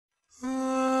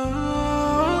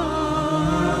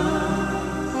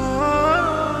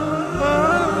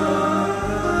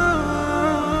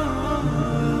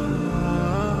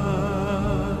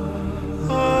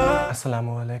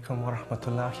alaikum wa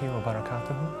rahmatullahi wa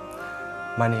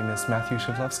barakatuhu. My name is Matthew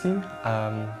Shivlovsky.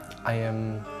 I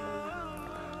am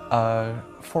a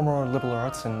former liberal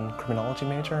arts and criminology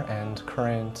major and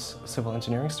current civil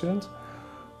engineering student.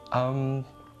 I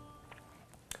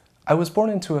was born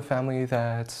into a family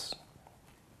that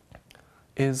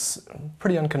is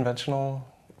pretty unconventional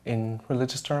in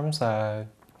religious terms. I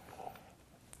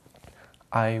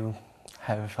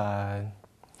have a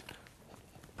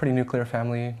pretty nuclear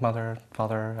family, mother,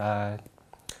 father,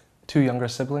 two younger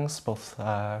siblings, both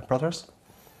brothers.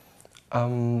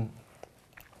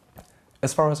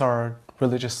 As far as our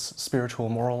religious, spiritual,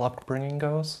 moral upbringing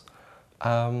goes,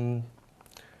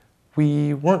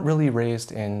 we weren't really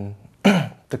raised in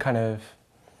the kind of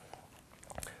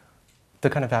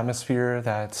atmosphere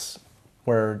that's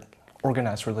where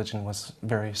organized religion was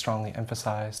very strongly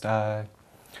emphasized.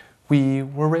 We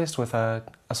were raised with a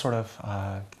sort of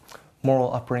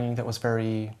moral upbringing that was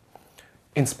very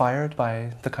inspired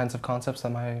by the kinds of concepts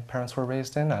that my parents were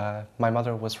raised in. My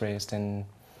mother was raised in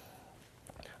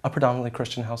a predominantly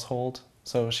Christian household,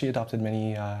 so she adopted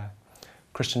many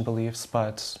Christian beliefs,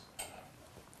 but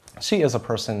she as a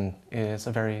person is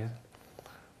a very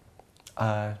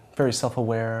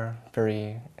self-aware,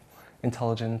 very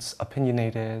intelligent,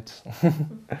 opinionated,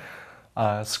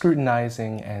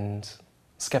 scrutinizing and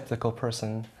skeptical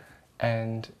person.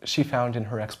 And she found in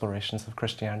her explorations of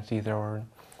Christianity there were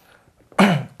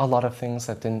a lot of things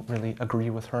that didn't really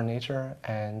agree with her nature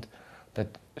and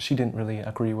that she didn't really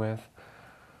agree with.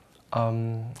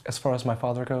 As far as my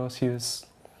father goes, he was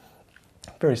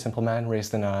a very simple man,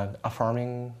 raised in a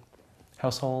farming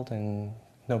household in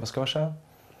Nova Scotia.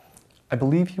 I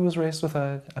believe he was raised with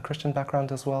a Christian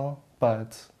background as well,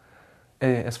 but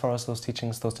as far as those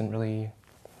teachings, those didn't really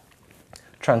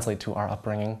translate to our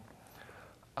upbringing.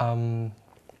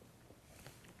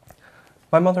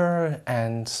 My mother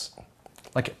and,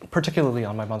 particularly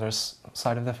on my mother's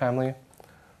side of the family,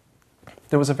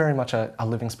 there was very much a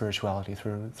living spirituality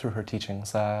through her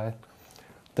teachings. There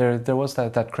was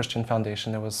that Christian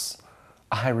foundation. There was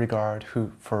a high regard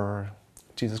for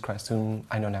Jesus Christ, whom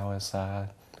I know now as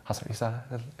Hazrat Isa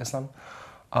Islam.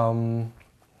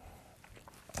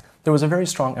 There was a very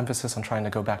strong emphasis on trying to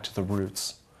go back to the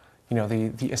roots,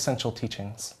 the essential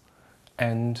teachings.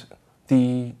 And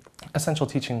the essential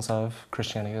teachings of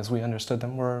Christianity, as we understood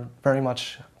them, were very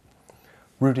much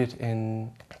rooted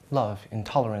in love, in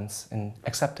tolerance, in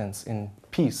acceptance, in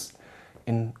peace,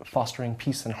 in fostering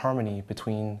peace and harmony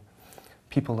between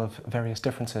people of various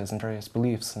differences and various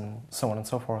beliefs and so on and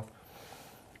so forth.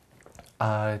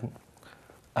 A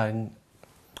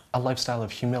lifestyle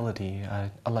of humility,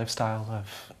 a lifestyle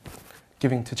of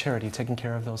giving to charity, taking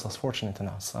care of those less fortunate than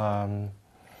us.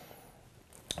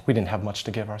 We didn't have much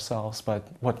to give ourselves, but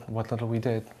what little we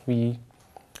did, we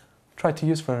tried to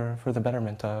use for the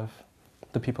betterment of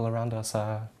the people around us.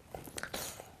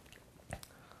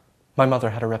 My mother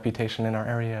had a reputation in our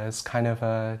area as kind of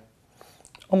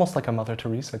almost like a Mother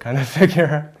Teresa kind of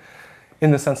figure,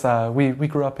 in the sense that we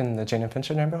grew up in the Jane and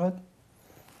Finch neighborhood.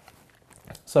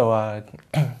 So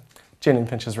Jane and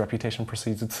Finch's reputation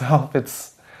precedes itself.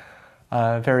 It's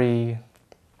very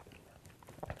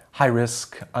high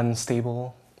risk,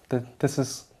 unstable. This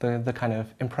is the kind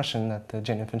of impression that the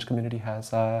Jane and Finch community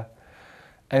has.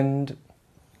 And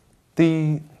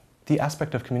the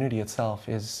aspect of community itself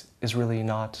is really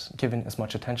not given as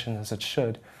much attention as it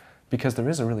should, because there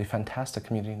is a really fantastic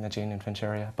community in the Jane and Finch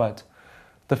area, but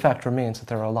the fact remains that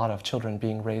there are a lot of children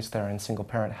being raised there in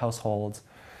single-parent households,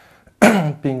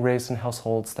 being raised in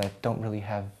households that don't really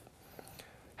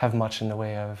have much in the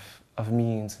way of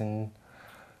means and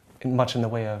much in the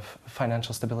way of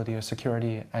financial stability or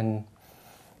security. And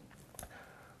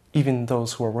even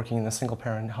those who are working in the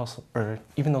single-parent household, or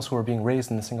even those who are being raised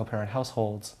in the single-parent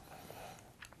households,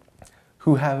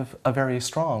 who have a very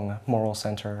strong moral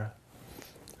center,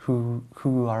 who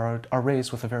are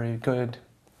raised with a very good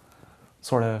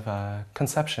sort of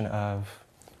conception of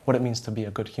what it means to be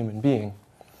a good human being.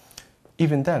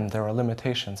 Even then, there are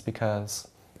limitations because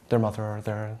their mother or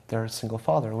their single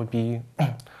father would be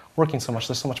working so much.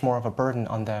 There's so much more of a burden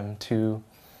on them to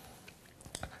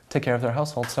take care of their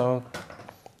household. So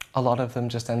a lot of them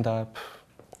just end up,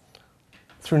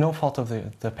 through no fault of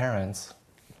the parents,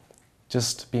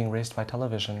 just being raised by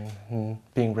television and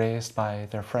being raised by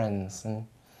their friends and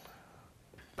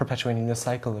perpetuating this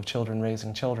cycle of children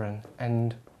raising children.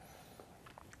 And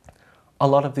a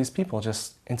lot of these people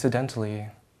just incidentally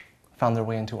found their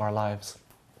way into our lives,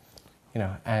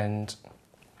 and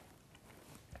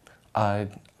a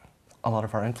lot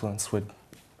of our influence would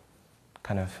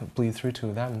kind of bleed through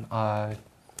to them. I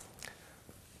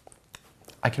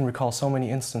can recall so many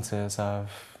instances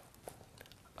of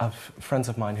of friends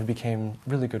of mine who became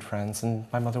really good friends, and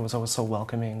my mother was always so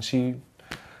welcoming. She,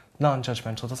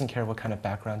 non-judgmental, doesn't care what kind of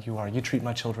background you are. You treat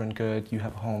my children good, you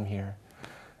have a home here.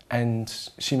 And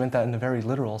she meant that in a very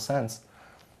literal sense.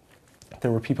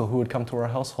 There were people who would come to our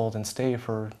household and stay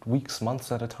for weeks,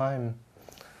 months at a time.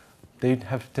 They'd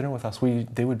have dinner with us.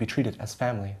 They would be treated as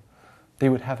family. They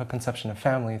would have a conception of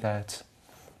family that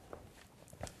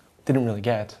they didn't really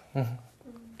get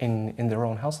in their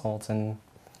own households. And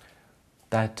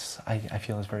that, I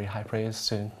feel, is very high praise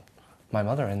to my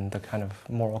mother and the kind of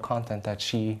moral content that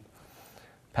she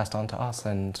passed on to us.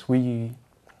 And we,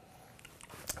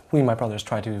 my brothers,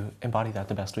 try to embody that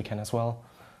the best we can as well.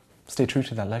 Stay true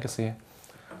to that legacy.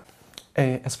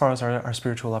 As far as our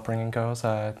spiritual upbringing goes,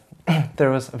 there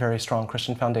was a very strong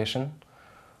Christian foundation.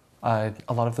 A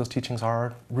lot of those teachings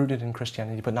are rooted in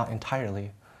Christianity, but not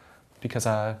entirely, because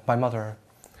my mother,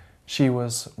 she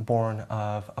was born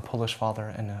of a Polish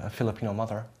father and a Filipino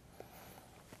mother.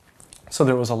 So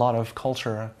there was a lot of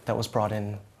culture that was brought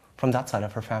in from that side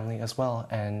of her family as well,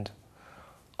 and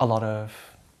a lot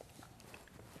of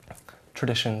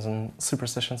traditions and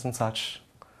superstitions and such,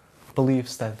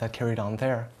 beliefs that carried on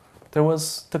there. There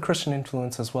was the Christian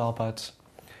influence as well, but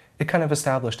it kind of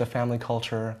established a family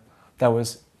culture that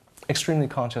was extremely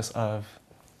conscious of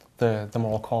the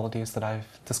moral qualities that I've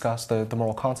discussed, the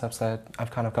moral concepts that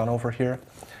I've kind of gone over here,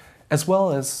 as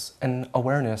well as an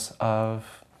awareness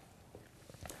of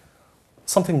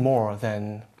something more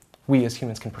than we as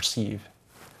humans can perceive.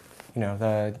 You know,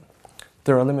 that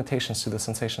there are limitations to the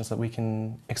sensations that we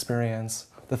can experience,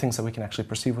 the things that we can actually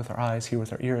perceive with our eyes, hear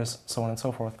with our ears, so on and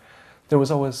so forth. There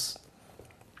was always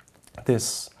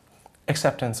this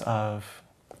acceptance of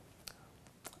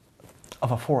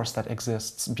a force that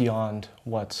exists beyond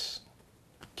what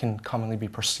can commonly be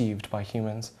perceived by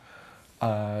humans.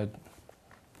 My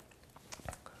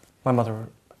mother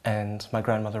and my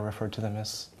grandmother referred to them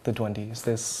as the duendes,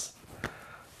 this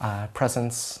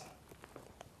presence,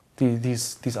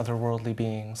 these otherworldly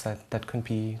beings that couldn't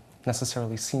be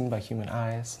necessarily seen by human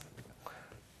eyes,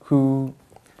 who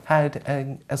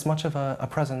had as much of a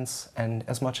presence and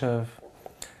as much of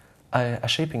a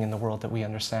shaping in the world that we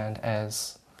understand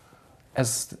as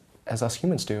us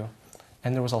humans do.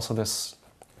 And there was also this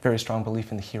very strong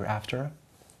belief in the hereafter,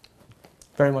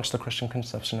 very much the Christian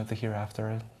conception of the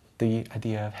hereafter, the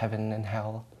idea of heaven and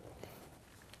hell.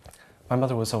 My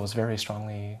mother was always very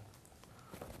strongly,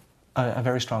 a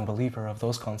very strong believer of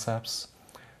those concepts.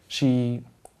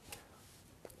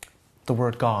 The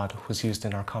word God was used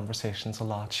in our conversations a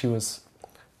lot.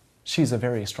 She's a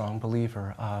very strong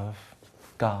believer of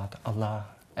God, Allah,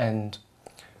 and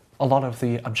a lot of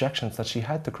the objections that she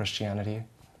had to Christianity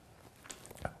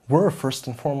were first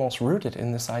and foremost rooted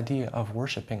in this idea of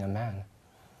worshiping a man.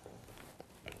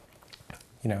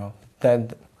 You know,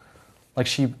 that, like,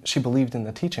 she believed in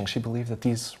the teaching. She believed that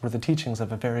these were the teachings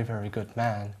of a very, very good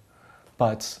man,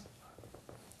 but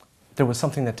there was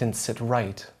something that didn't sit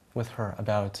right with her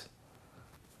about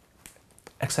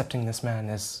accepting this man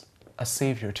as a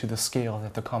savior to the scale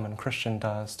that the common Christian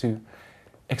does, to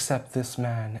accept this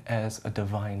man as a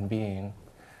divine being,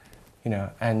 you know.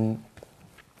 And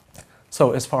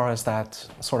so as far as that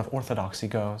sort of orthodoxy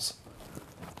goes,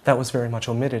 that was very much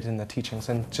omitted in the teachings,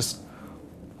 and just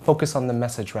focus on the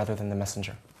message rather than the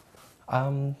messenger.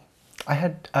 I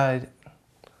had a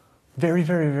very,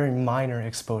 very, very minor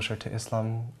exposure to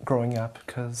Islam growing up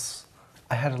because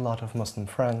I had a lot of Muslim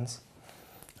friends.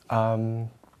 I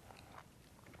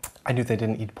knew they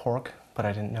didn't eat pork, but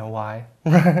I didn't know why.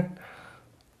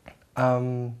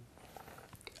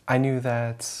 I knew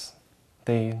that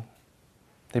they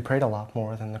prayed a lot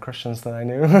more than the Christians that I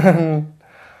knew.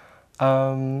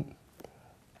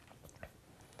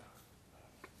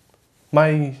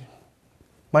 My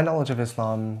knowledge of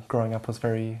Islam growing up was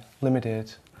very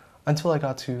limited until I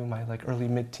got to my early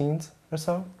mid-teens or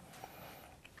so,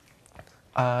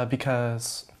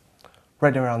 because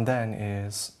right around then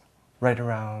is right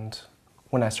around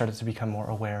when I started to become more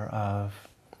aware of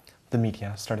the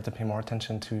media, started to pay more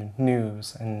attention to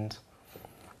news, and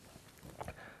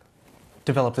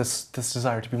developed this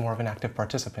desire to be more of an active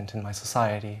participant in my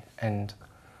society and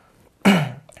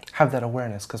have that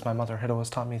awareness, because my mother had always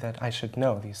taught me that I should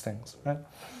know these things, right?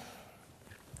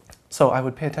 So I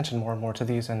would pay attention more and more to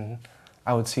these, and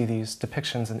I would see these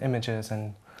depictions and images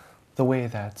and the way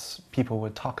that people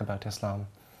would talk about Islam,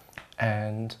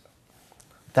 and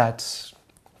that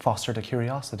fostered a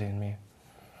curiosity in me.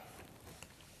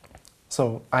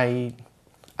 So I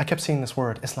kept seeing this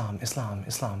word, Islam, Islam,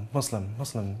 Islam, Muslim,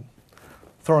 Muslim,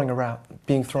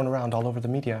 being thrown around all over the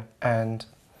media, and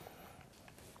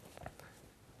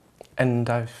And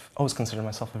I've always considered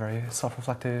myself a very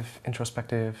self-reflective,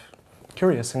 introspective,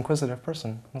 curious, inquisitive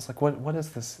person. I was like, what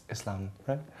is this Islam,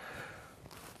 right?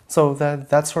 So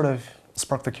that sort of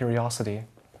sparked the curiosity.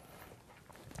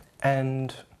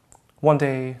 And one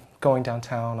day, going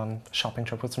downtown on a shopping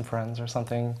trip with some friends or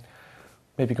something,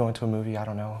 maybe going to a movie, I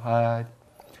don't know.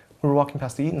 We were walking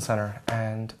past the Eaton Center,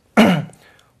 and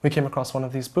we came across one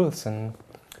of these booths, and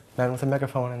a man with a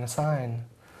megaphone and a sign.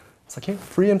 It's like, hey,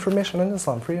 free information in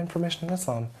Islam, free information in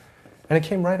Islam. And it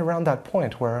came right around that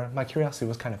point where my curiosity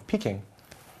was kind of peaking.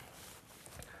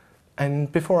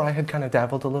 And before I had kind of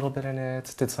dabbled a little bit in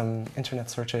it, did some internet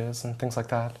searches and things like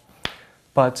that.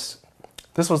 But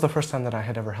this was the first time that I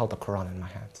had ever held the Quran in my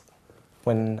hands.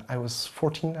 When I was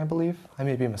 14, I believe. I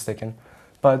may be mistaken.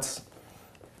 But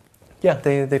yeah,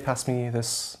 they passed me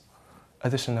this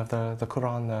edition of the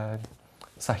Quran, the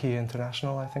Sahih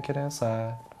International, I think it is.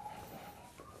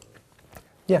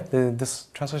 Yeah, this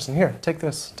translation here, take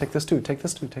this too, take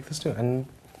this too, take this too. And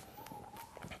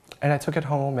I took it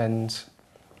home, and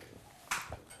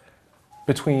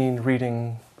between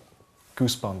reading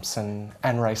Goosebumps and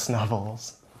Anne Rice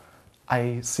novels,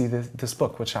 I see this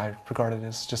book, which I regarded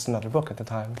as just another book at the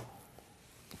time.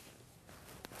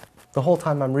 The whole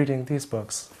time I'm reading these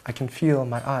books, I can feel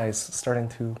my eyes starting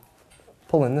to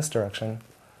pull in this direction.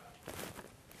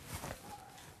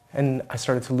 And I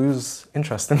started to lose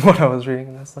interest in what I was reading,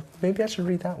 and I was like, maybe I should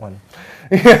read that one.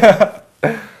 Yeah.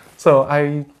 So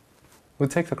I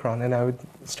would take the Quran and I would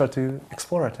start to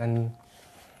explore it, and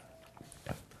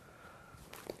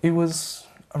it was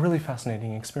a really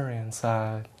fascinating experience.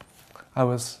 I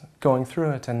was going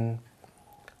through it, and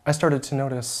I started to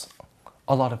notice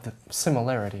a lot of the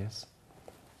similarities,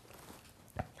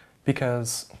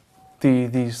 because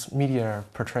these media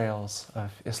portrayals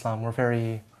of Islam were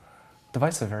very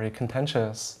divisive, very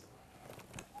contentious.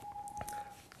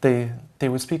 They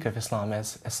would speak of Islam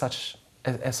as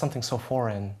something so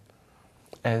foreign,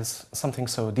 as something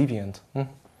so deviant.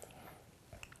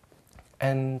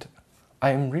 And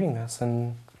I'm reading this,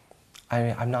 and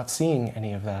I'm not seeing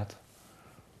any of that.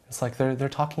 It's like they're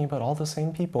talking about all the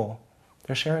same people.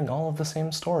 They're sharing all of the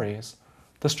same stories.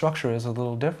 The structure is a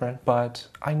little different, but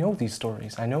I know these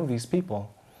stories. I know these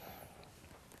people.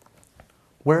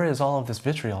 Where is all of this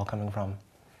vitriol coming from?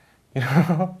 You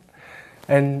know?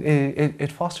 And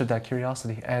it fostered that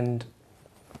curiosity, and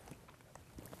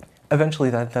eventually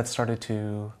that started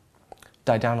to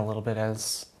die down a little bit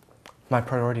as my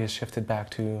priorities shifted back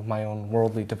to my own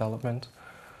worldly development.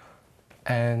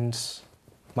 And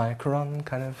my Quran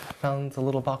kind of found a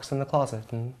little box in the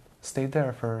closet and stayed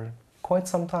there for quite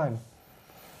some time.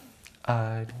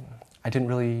 I didn't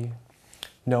really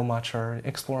know much or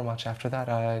explore much after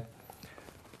that.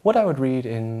 What I would read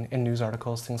in news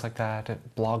articles, things like that,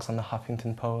 blogs on the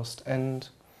Huffington Post, and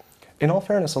in all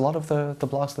fairness, a lot of the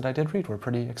blogs that I did read were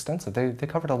pretty extensive. They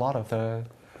covered a lot of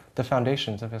the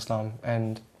foundations of Islam,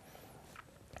 and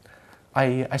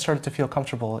I started to feel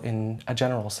comfortable in a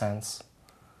general sense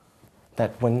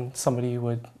that when somebody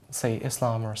would say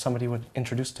Islam, or somebody would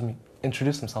introduce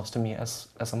themselves to me as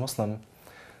a Muslim,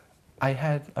 I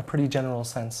had a pretty general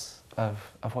sense of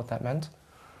what that meant.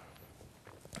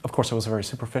 Of course, it was a very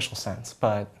superficial sense,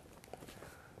 but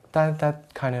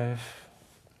that's kind of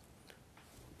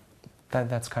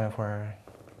where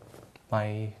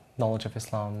my knowledge of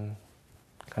Islam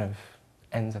kind of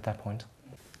ends at that point.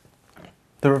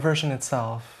 The reversion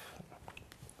itself,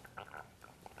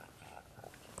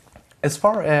 as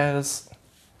far as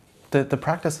the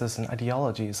practices and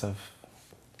ideologies of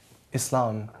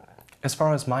Islam, as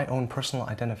far as my own personal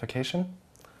identification,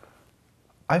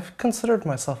 I've considered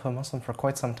myself a Muslim for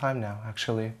quite some time now,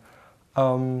 actually.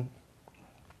 I've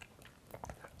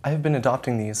been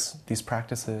adopting these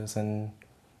practices and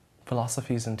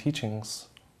philosophies and teachings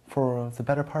for the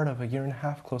better part of a year and a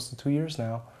half, close to 2 years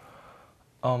now.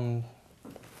 My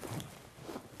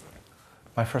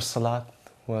first salat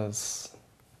was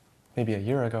maybe a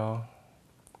year ago,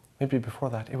 maybe before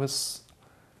that. It was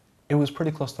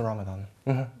pretty close to Ramadan.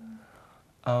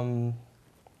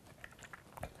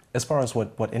 As far as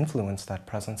what influenced that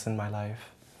presence in my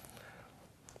life,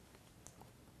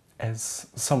 as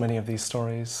so many of these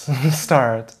stories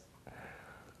start,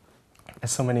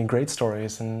 as so many great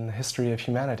stories in the history of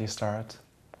humanity start,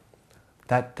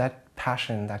 that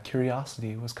passion, that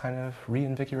curiosity was kind of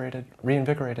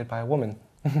reinvigorated by a woman.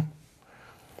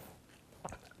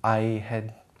 I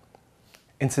had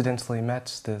incidentally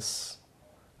met this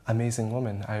amazing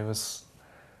woman. I was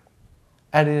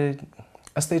at a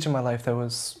stage in my life that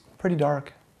was pretty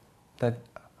dark, that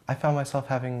I found myself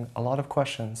having a lot of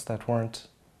questions that weren't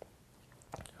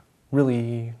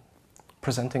really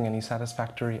presenting any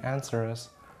satisfactory answers.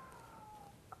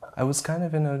 I was kind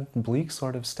of in a bleak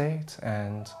sort of state,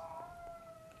 and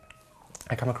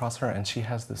I come across her, and she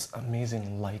has this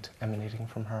amazing light emanating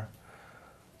from her.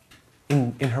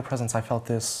 In her presence, I felt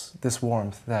this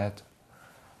warmth that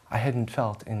I hadn't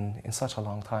felt in such a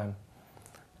long time,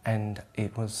 and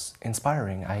it was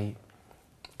inspiring. I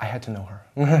had to know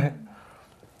her.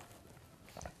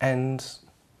 And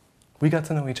we got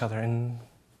to know each other in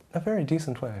a very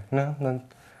decent way. You know? And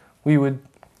we would,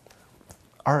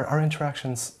 our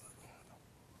interactions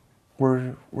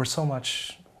were so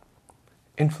much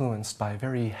influenced by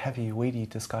very heavy, weighty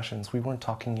discussions. We weren't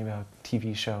talking about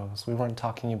TV shows. We weren't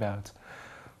talking about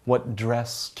what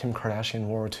dress Kim Kardashian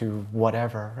wore to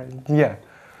whatever. Right? Yeah.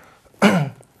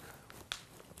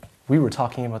 We were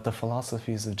talking about the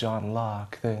philosophies of John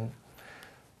Locke, the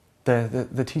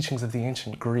teachings of the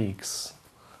ancient Greeks,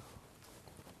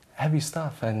 heavy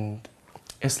stuff, and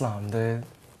Islam. The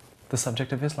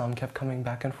subject of Islam kept coming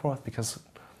back and forth because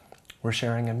we're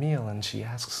sharing a meal, and she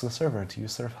asks the server, "Do you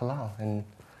serve halal?" And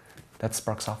that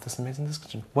sparks off this amazing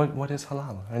discussion. What is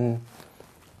halal? And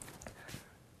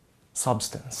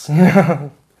substance,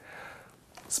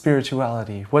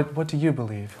 spirituality. What do you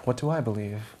believe? What do I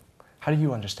believe? How do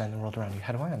you understand the world around you?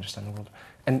 How do I understand the world?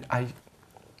 And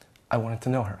I wanted to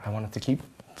know her. I wanted to keep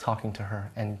talking to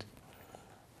her and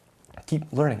keep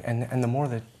learning. And the more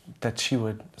that she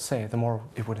would say, the more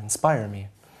it would inspire me.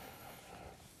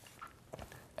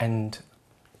 And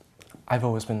I've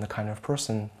always been the kind of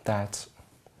person that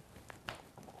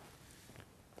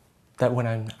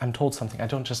when I'm told something, I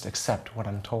don't just accept what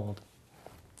I'm told.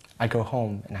 I go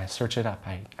home and I search it up,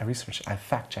 I research it, I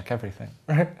fact check everything,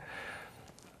 right?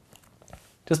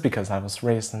 Just because I was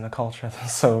raised in a culture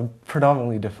that's so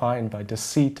predominantly defined by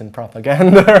deceit and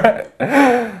propaganda,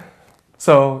 right?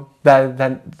 So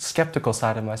that skeptical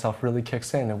side of myself really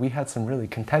kicks in, and we had some really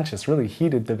contentious, really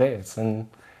heated debates, and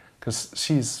because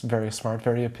she's very smart,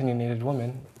 very opinionated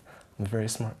woman, I'm very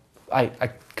smart.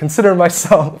 I consider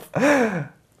myself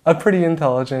a pretty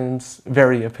intelligent,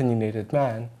 very opinionated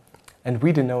man, and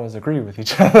we didn't always agree with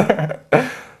each other.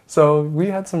 So we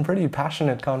had some pretty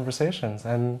passionate conversations,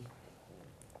 and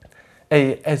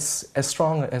as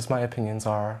strong as my opinions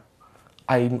are,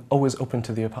 I'm always open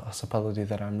to the possibility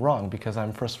that I'm wrong, because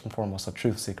I'm first and foremost a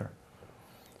truth seeker.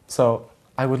 So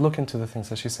I would look into the things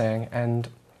that she's saying, and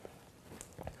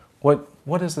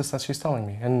what is this that she's telling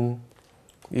me? And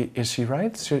is she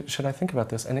right? Should I think about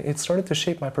this? And it started to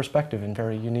shape my perspective in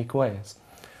very unique ways.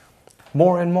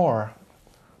 More and more,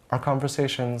 our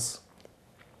conversations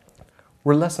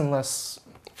were less and less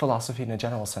philosophy in a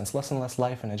general sense, less and less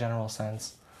life in a general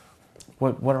sense.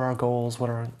 What are our goals? What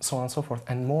are so on and so forth?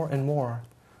 And more,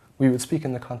 we would speak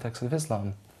in the context of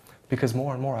Islam, because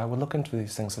more and more I would look into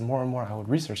these things, and more I would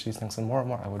research these things, and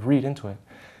more I would read into it,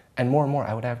 and more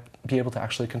I would be able to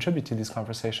actually contribute to these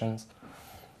conversations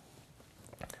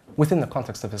within the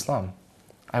context of Islam.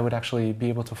 I would actually be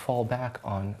able to fall back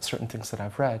on certain things that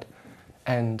I've read,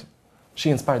 and she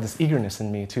inspired this eagerness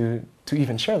in me to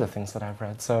even share the things that I've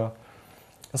read. So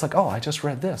it's like, oh, I just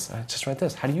read this.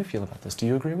 How do you feel about this? Do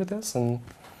you agree with this? And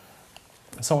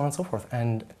so on and so forth.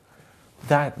 And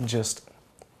that just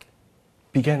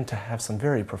began to have some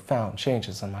very profound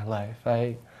changes in my life.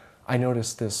 I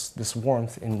noticed this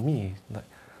warmth in me, like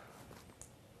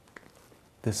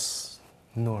this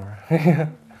nur.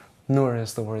 Nur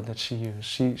is the word that she used.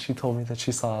 She told me that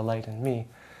she saw a light in me,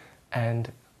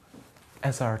 and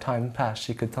as our time passed,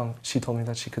 she told me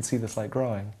that she could see this light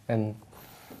growing, and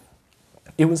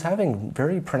it was having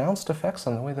very pronounced effects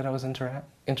on the way that I was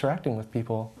interacting with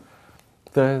people.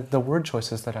 The word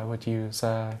choices that I would use.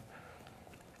 I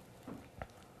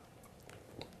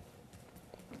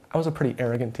was a pretty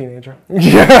arrogant teenager.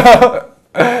 Yeah.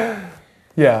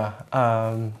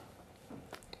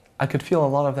 I could feel a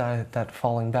lot of that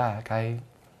falling back. I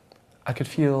could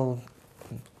feel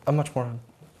a much more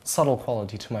subtle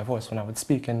quality to my voice when I would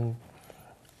speak, and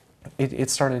it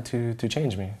started to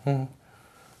change me.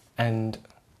 And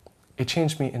it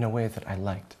changed me in a way that I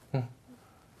liked.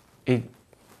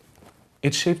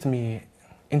 It shaped me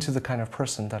into the kind of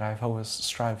person that I've always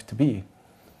strived to be,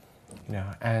 you know.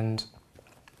 And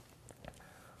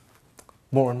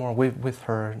more and more with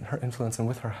her influence and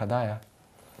with her hadaya,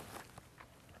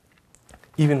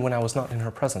 even when I was not in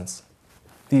her presence,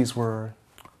 these were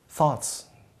thoughts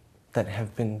that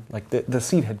have been, like the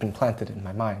seed had been planted in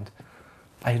my mind.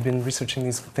 I had been researching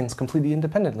these things completely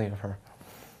independently of her,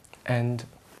 and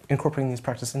incorporating these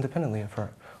practices independently of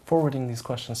her, forwarding these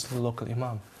questions to the local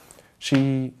imam.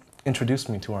 She introduced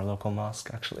me to our local mosque,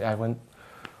 actually. I went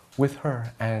with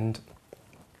her, and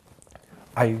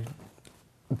I've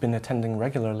been attending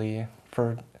regularly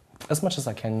for as much as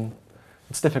I can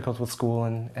it's difficult with school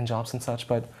and jobs and such,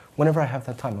 but whenever I have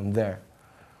that time, I'm there.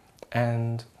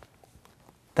 And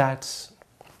that's,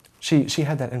 she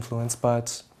had that influence,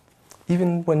 but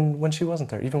even when she wasn't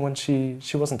there, even when she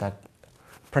wasn't that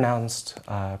pronounced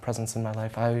presence in my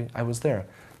life, I was there.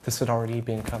 This had already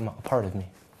become a part of me.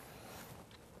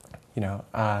 You know,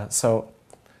 so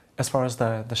as far as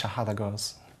the Shahada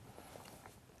goes,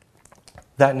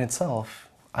 that in itself,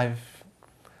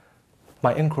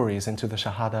 my inquiries into the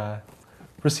Shahada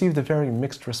received a very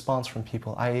mixed response from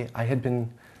people. I had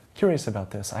been curious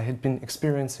about this. I had been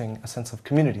experiencing a sense of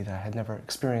community that I had never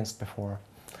experienced before.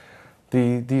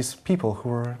 These people who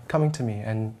were coming to me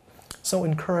and so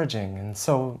encouraging and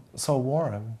so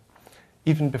warm,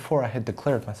 even before I had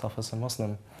declared myself as a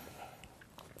Muslim.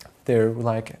 They were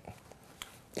like,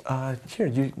 here,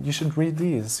 you should read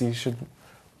these, you should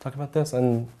talk about this,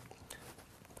 and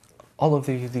all of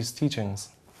these teachings.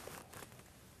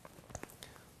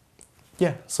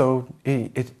 Yeah, so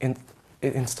it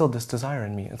instilled this desire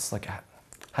in me. It's like,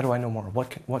 how do I know more?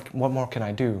 What more can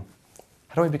I do?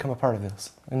 How do I become a part of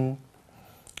this? And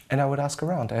I would ask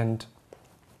around, and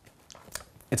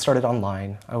it started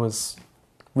online. I was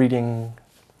reading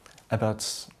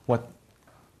about what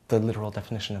the literal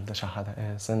definition of the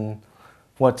Shahada is, and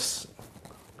what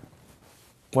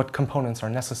components are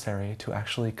necessary to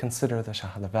actually consider the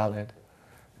Shahada valid,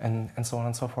 and so on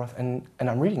and so forth. And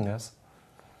I'm reading this,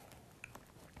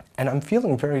 and I'm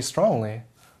feeling very strongly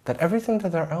that everything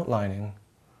that they're outlining,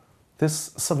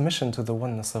 this submission to the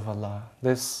oneness of Allah,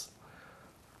 this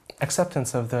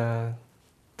acceptance of the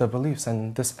beliefs,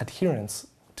 and this adherence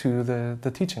to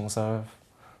the teachings of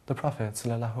the Prophet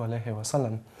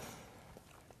ﷺ,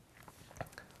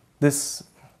 this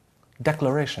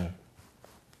declaration,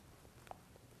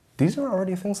 these are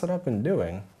already things that I've been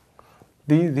doing.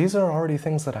 These are already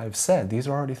things that I've said. These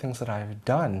are already things that I've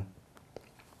done.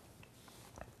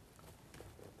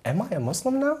 Am I a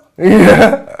Muslim now?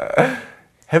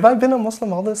 Have I been a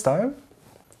Muslim all this time?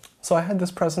 So I had this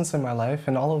presence in my life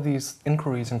and all of these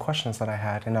inquiries and questions that I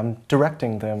had, and I'm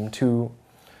directing them to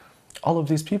all of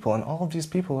these people, and all of these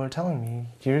people are telling me,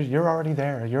 you're already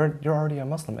there, you're already a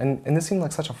Muslim. And this seemed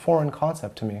like such a foreign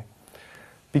concept to me,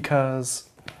 because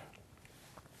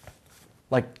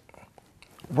like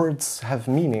words have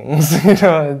meanings. You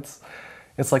know,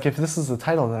 it's like, if this is the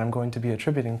title that I'm going to be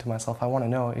attributing to myself, I want to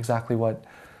know exactly what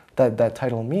that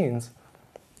title means.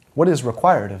 What is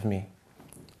required of me?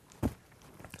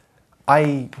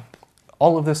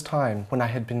 All of this time, when I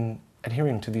had been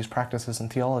adhering to these practices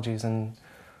and theologies and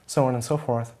so on and so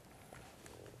forth,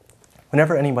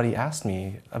 whenever anybody asked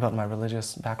me about my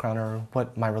religious background or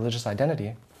what my religious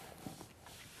identity,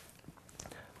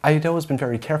 I had always been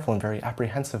very careful and very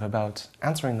apprehensive about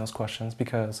answering those questions,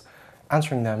 because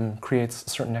answering them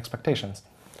creates certain expectations.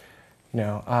 You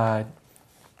know,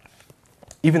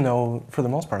 even though for the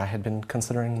most part I had been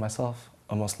considering myself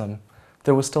a Muslim,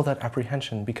 there was still that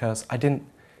apprehension, because I didn't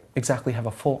exactly have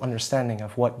a full understanding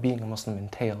of what being a Muslim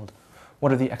entailed.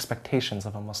 What are the expectations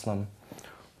of a Muslim?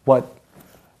 What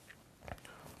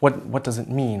does it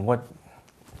mean? What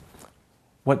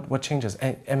changes?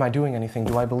 Am I doing anything?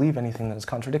 Do I believe anything that is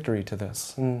contradictory to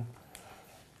this? And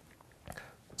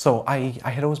so I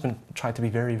had always been tried to be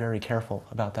very, very careful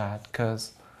about that,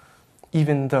 because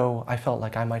even though I felt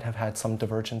like I might have had some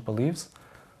divergent beliefs,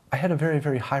 I had a very,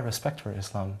 very high respect for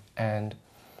Islam, and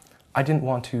I didn't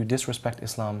want to disrespect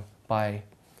Islam by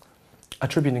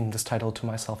attributing this title to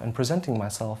myself and presenting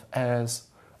myself as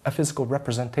a physical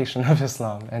representation of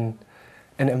Islam and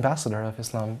an ambassador of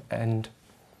Islam, and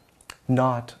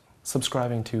not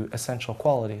subscribing to essential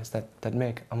qualities that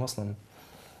make a Muslim.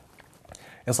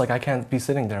 It's like I can't be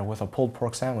sitting there with a pulled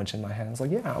pork sandwich in my hands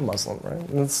like, yeah, I'm Muslim,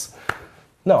 right?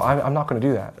 No, I'm not going to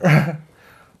do that.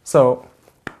 So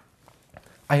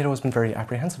I had always been very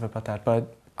apprehensive about that,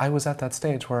 but I was at that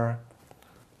stage where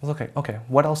I was okay,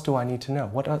 what else do I need to know?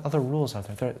 What other rules are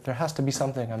there? There has to be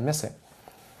something I'm missing.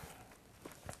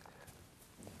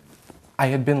 I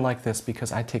had been like this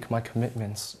because I take my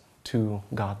commitments to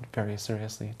God very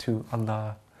seriously, to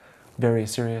Allah very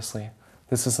seriously.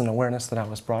 This is an awareness that I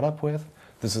was brought up with.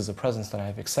 This is a presence that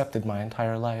I've accepted my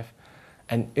entire life.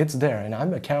 And it's there, and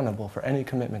I'm accountable for any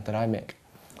commitment that I make.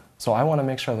 So I want to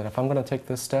make sure that if I'm going to take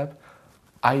this step,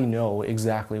 I know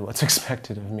exactly what's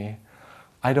expected of me.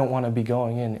 I don't want to be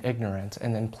going in ignorant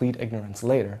and then plead ignorance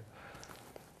later.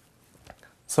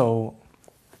 So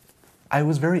I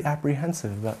was very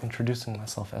apprehensive about introducing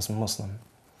myself as a Muslim,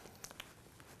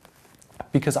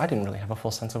 because I didn't really have a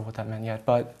full sense of what that meant yet.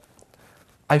 But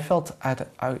I felt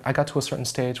I got to a certain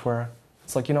stage where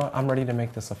it's like, you know what, I'm ready to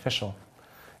make this official.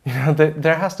 You know,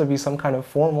 there has to be some kind of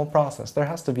formal process. There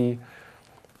has to be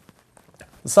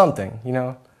something, you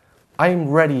know? I'm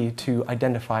ready to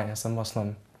identify as a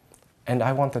Muslim, and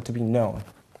I want that to be known.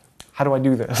 How do I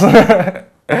do this?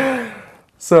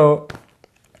 So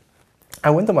I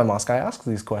went to my mosque, I asked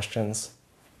these questions.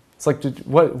 It's like,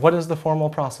 what is the formal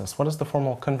process? What is the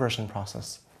formal conversion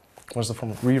process? What is the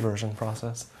formal reversion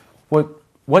process?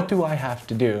 What do I have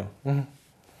to do? And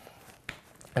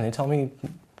they tell me,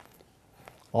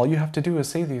 all you have to do is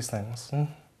say these things.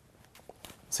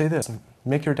 Say this,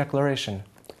 make your declaration,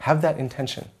 have that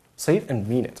intention, say it and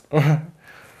mean it,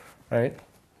 right?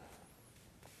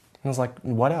 And I was like,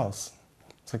 what else?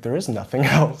 It's like, there is nothing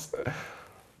else.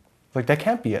 Like, that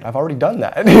can't be it, I've already done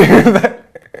that.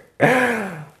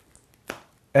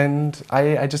 And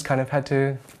I just kind of had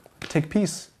to take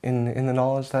peace in the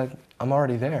knowledge that I'm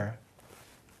already there.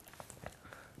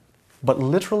 But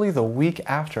literally the week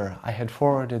after I had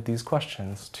forwarded these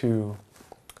questions to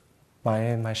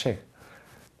my sheikh,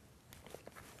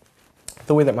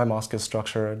 the way that my mosque is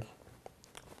structured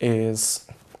is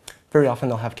very often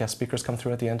they'll have guest speakers come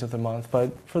through at the end of the month,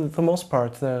 but for the most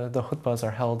part, the khutbahs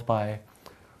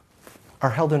are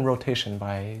held in rotation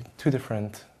by 2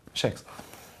 different sheikhs.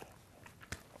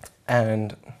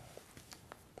 And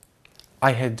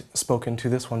I had spoken to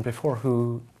this one before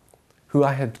who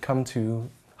I had come to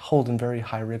hold in very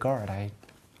high regard. I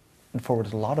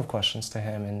forwarded a lot of questions to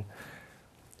him, and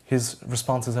his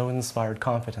responses always inspired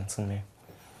confidence in me.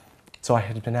 So I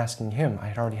had been asking him, I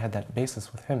had already had that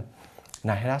basis with him, and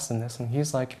I had asked him this, and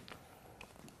he's like,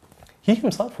 he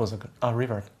himself was a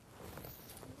revert.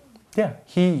 Yeah,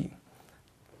 he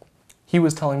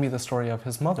was telling me the story of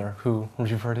his mother who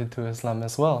reverted to Islam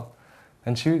as well.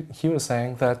 And he was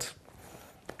saying that,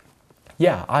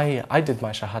 yeah, I did my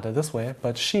shahada this way,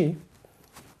 but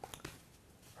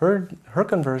her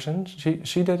conversion,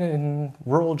 she did it in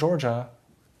rural Georgia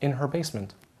in her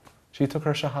basement. She took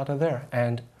her shahada there,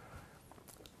 and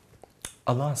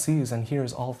Allah sees and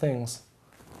hears all things.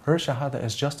 Her shahada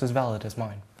is just as valid as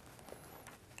mine.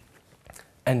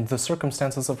 And the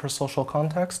circumstances of her social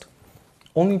context,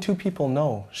 only 2 people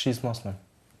know she's Muslim.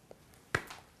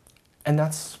 And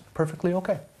that's perfectly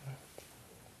okay.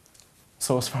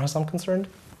 So as far as I'm concerned,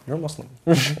 you're Muslim.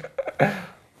 I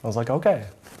was like, okay.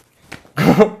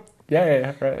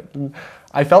 yeah, right.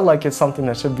 I felt like it's something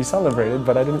that should be celebrated,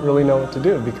 but I didn't really know what to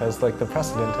do because like the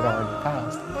precedent had already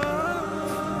passed.